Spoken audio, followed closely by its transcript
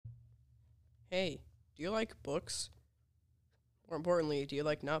Hey, do you like books? More importantly, do you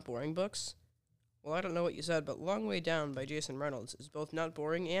like not boring books? Well, I don't know what you said, but Long Way Down by Jason Reynolds is both not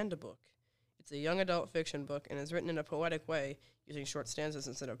boring and a book. It's a young adult fiction book and is written in a poetic way, using short stanzas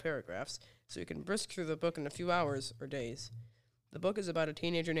instead of paragraphs, so you can brisk through the book in a few hours or days. The book is about a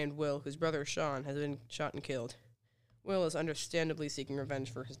teenager named Will whose brother Sean has been shot and killed. Will is understandably seeking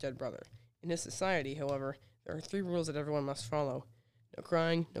revenge for his dead brother. In his society, however, there are three rules that everyone must follow: no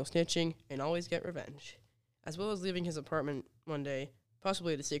crying, no snitching, and always get revenge. As Will is leaving his apartment one day,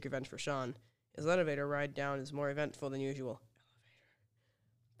 possibly to seek revenge for Sean, his elevator ride down is more eventful than usual.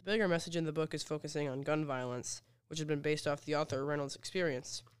 The bigger message in the book is focusing on gun violence, which has been based off the author Reynolds'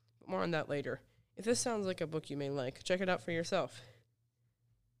 experience, but more on that later. If this sounds like a book you may like, check it out for yourself.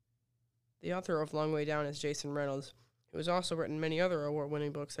 The author of Long Way Down is Jason Reynolds, who has also written many other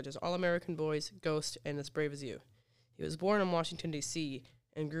award-winning books such as All American Boys, Ghost, and As Brave as You. He was born in Washington, D.C.,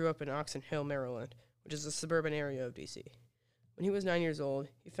 and grew up in Oxon Hill, Maryland, which is a suburban area of D.C. When he was 9 years old,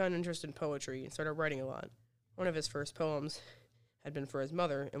 he found interest in poetry and started writing a lot. One of his first poems had been for his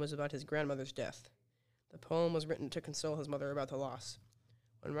mother and was about his grandmother's death. The poem was written to console his mother about the loss.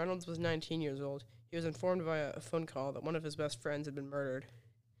 When Reynolds was 19 years old, he was informed via a phone call that one of his best friends had been murdered.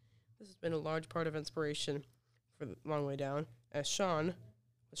 This has been a large part of inspiration for The Long Way Down, as Sean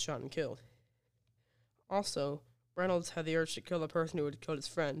was shot and killed. Also, Reynolds had the urge to kill the person who had killed his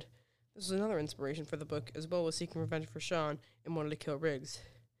friend. This was another inspiration for the book, as Will was seeking revenge for Sean and wanted to kill Riggs,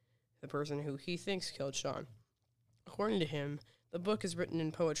 the person who he thinks killed Sean. According to him, the book is written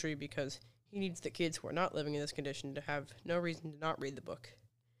in poetry because he needs the kids who are not living in this condition to have no reason to not read the book.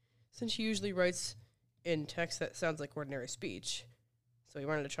 Since he usually writes in text that sounds like ordinary speech, so he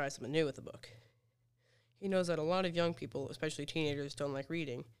wanted to try something new with the book. He knows that a lot of young people, especially teenagers, don't like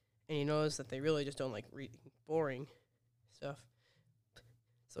reading, and he knows that they really just don't like reading boring stuff.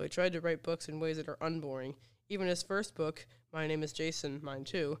 So he tried to write books in ways that are unboring. Even his first book, My Name is Jason, Mine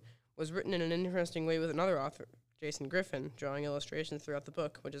Too, was written in an interesting way with another author, Jason Griffin, drawing illustrations throughout the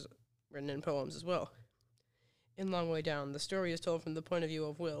book, which is written in poems as well. In Long Way Down, the story is told from the point of view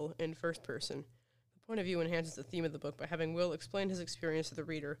of Will in first person. The point of view enhances the theme of the book by having Will explain his experience to the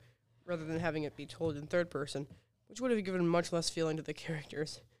reader, rather than having it be told in third person, which would have given much less feeling to the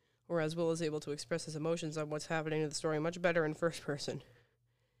characters, whereas Will is able to express his emotions on what's happening to the story much better in first person.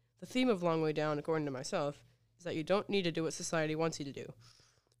 The theme of Long Way Down, according to myself, is that you don't need to do what society wants you to do.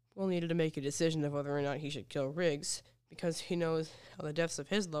 Will needed to make a decision of whether or not he should kill Riggs, because he knows how the deaths of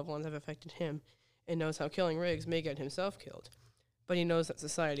his loved ones have affected him, and knows how killing Riggs may get himself killed. But he knows that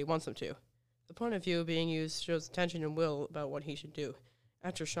society wants him to. The point of view being used shows tension in Will about what he should do.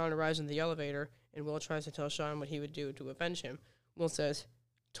 After Sean arrives in the elevator, and Will tries to tell Sean what he would do to avenge him, Will says,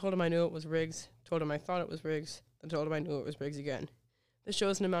 "Told him I knew it was Riggs, told him I thought it was Riggs, then told him I knew it was Riggs again." This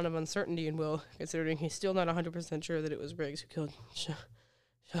shows an amount of uncertainty in Will, considering he's still not 100% sure that it was Riggs who killed Sean.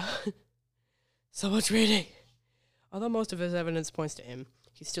 So much reading! Although most of his evidence points to him,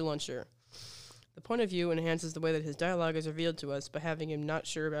 he's still unsure. The point of view enhances the way that his dialogue is revealed to us by having him not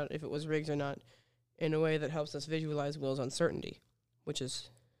sure about if it was Riggs or not, in a way that helps us visualize Will's uncertainty, which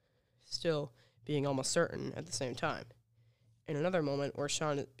is still being almost certain at the same time. In another moment where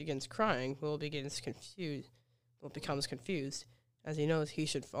Sean begins crying, Will becomes confused, as he knows he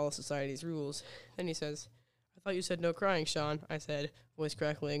should follow society's rules. Then he says, "I thought you said no crying, Sean," I said, voice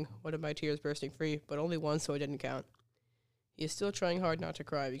crackling, one of my tears bursting free, but only one, so it didn't count. He is still trying hard not to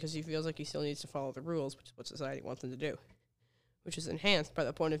cry because he feels like he still needs to follow the rules, which is what society wants him to do, which is enhanced by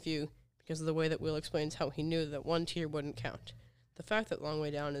the point of view because of the way that Will explains how he knew that one tear wouldn't count. The fact that Long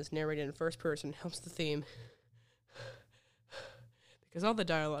Way Down is narrated in first person helps the theme, because all the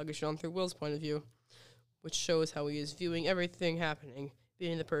dialogue is shown through Will's point of view, which shows how he is viewing everything happening,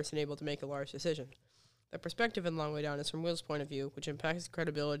 being the person able to make a large decision. The perspective in Long Way Down is from Will's point of view, which impacts the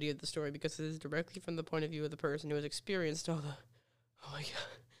credibility of the story because it is directly from the point of view of the person who has experienced all the,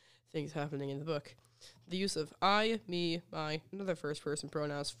 things happening in the book. The use of I, me, my, and other first-person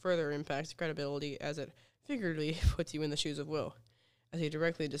pronouns further impacts credibility as it figuratively puts you in the shoes of Will, as he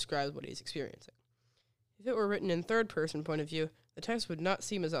directly describes what he's experiencing. If it were written in third-person point of view, the text would not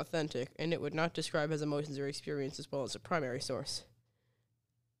seem as authentic, and it would not describe his emotions or experience as well as a primary source.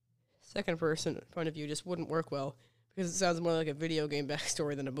 Second-person point of view just wouldn't work well, because it sounds more like a video game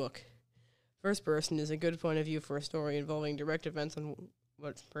backstory than a book. First person is a good point of view for a story involving direct events on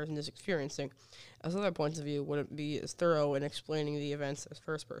what the person is experiencing, as other points of view wouldn't be as thorough in explaining the events as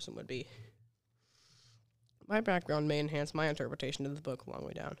first person would be. My background may enhance my interpretation of the book Long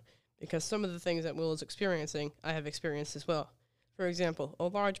Way Down, because some of the things that Will is experiencing, I have experienced as well. For example, a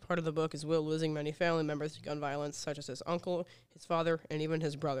large part of the book is Will losing many family members to gun violence, such as his uncle, his father, and even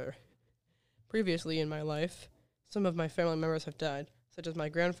his brother. Previously in my life, some of my family members have died, such as my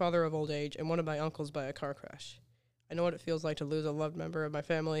grandfather of old age and one of my uncles by a car crash. I know what it feels like to lose a loved member of my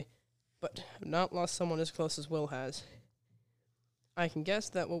family, but I've not lost someone as close as Will has. I can guess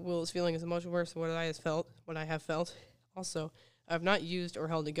that what Will is feeling is much worse than what I have felt. Also, I have not used or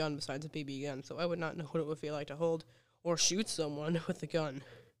held a gun besides a BB gun, so I would not know what it would feel like to hold or shoot someone with a gun.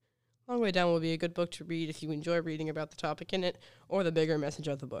 Long Way Down will be a good book to read if you enjoy reading about the topic in it or the bigger message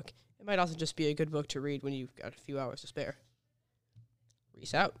of the book. It might also just be a good book to read when you've got a few hours to spare.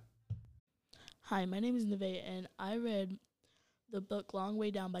 Reese out. Hi, my name is Nevaeh, and I read the book Long Way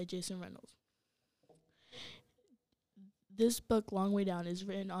Down by Jason Reynolds. This book, Long Way Down, is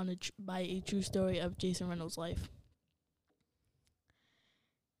written on by a true story of Jason Reynolds' life.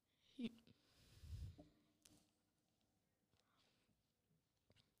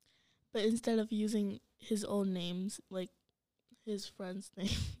 But instead of using his own names, like his friends'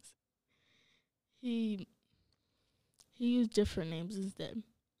 names, he used different names instead.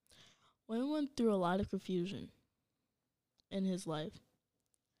 Wayne went through a lot of confusion in his life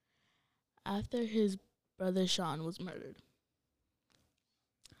after his brother Sean was murdered.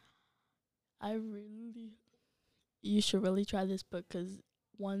 You should really try this book, because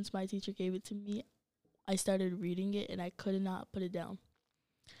once my teacher gave it to me, I started reading it and I could not put it down.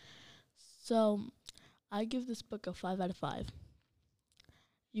 So I give this book a 5 out of 5.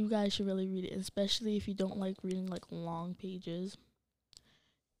 You guys should really read it, especially if you don't like reading like long pages.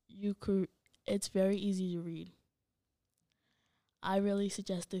 It's very easy to read. I really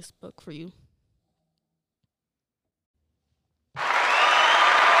suggest this book for you.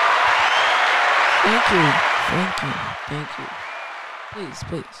 Thank you. Please,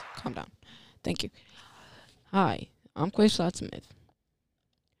 calm down. Thank you. Hi, I'm Quay Smith.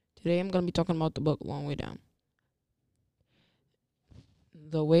 Today I'm going to be talking about the book Long Way Down.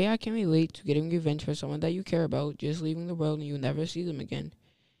 The way I can relate to getting revenge for someone that you care about, just leaving the world and you never see them again.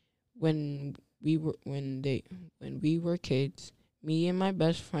 When we were kids, me and my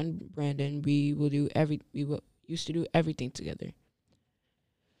best friend Brandon, we used to do everything together.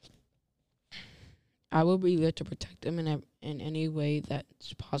 I will be there to protect them in any way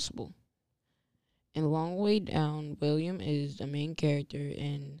that's possible. In Long Way Down, William is the main character,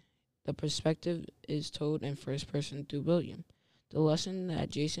 and the perspective is told in first person through William. The lesson that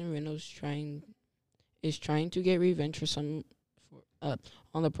Jason Reynolds is trying to get revenge on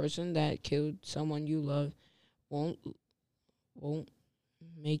the person that killed someone you love won't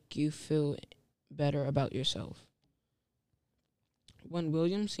make you feel better about yourself. When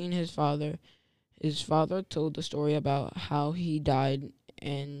William seen his father told the story about how he died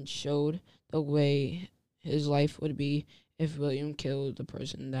and showed the way his life would be if William killed the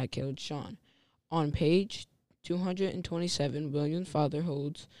person that killed Sean. On page 227, William's father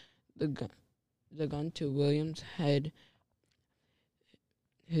holds the gun to William's head.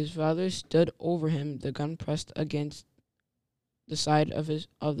 His father stood over him, the gun pressed against the side of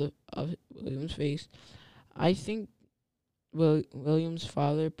William's face. I think William's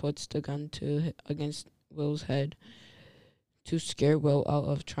father puts the gun against Will's head to scare Will out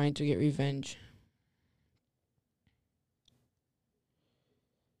of trying to get revenge.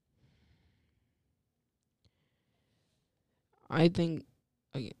 I think,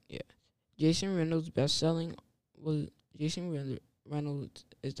 Jason Reynolds Reynolds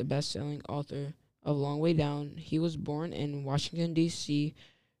is the best-selling author of Long Way Down. He was born in Washington, D.C.,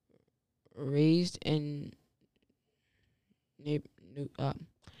 raised in a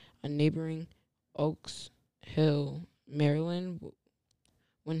neighboring Oaks Hill, Maryland.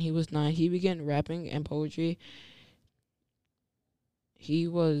 When he was 9, he began rapping and poetry. He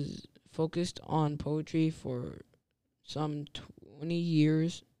was focused on poetry for some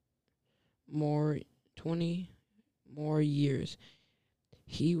 20 more years.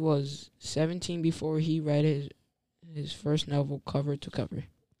 He was 17 before he read his first novel cover to cover.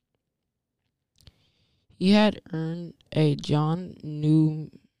 He had earned a John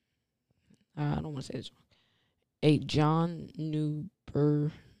Neuber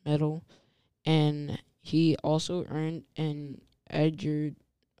Medal, and he also earned an Edgar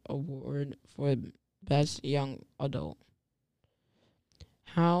Award for Best Young Adult.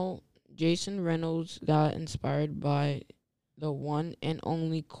 How Jason Reynolds got inspired by the one and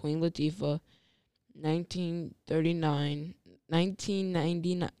only Queen Latifah,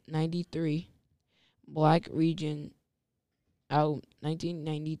 1993 Black Region out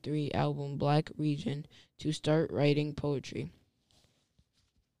 1993 album Black Region to start writing poetry.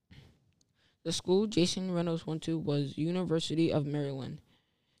 The school Jason Reynolds went to was University of Maryland.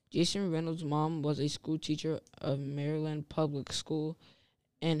 Jason Reynolds' mom was a school teacher of Maryland Public School,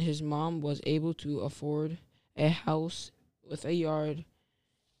 and his mom was able to afford a house with a yard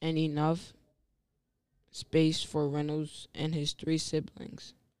and enough space for Reynolds and his 3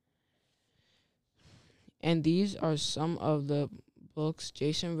 siblings. And these are some of the books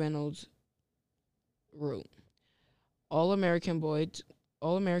Jason Reynolds wrote: All American Boys,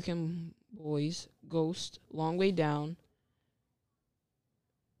 Ghost, Long Way Down,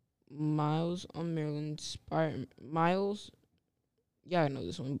 Miles on Maryland, Miles. Yeah, I know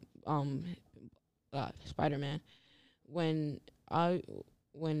this one. Spider-Man. When I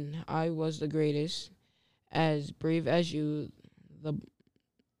when I was the greatest, As Brave as You, the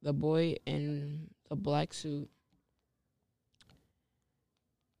the boy in the black suit,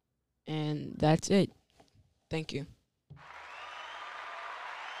 and that's it. Thank you.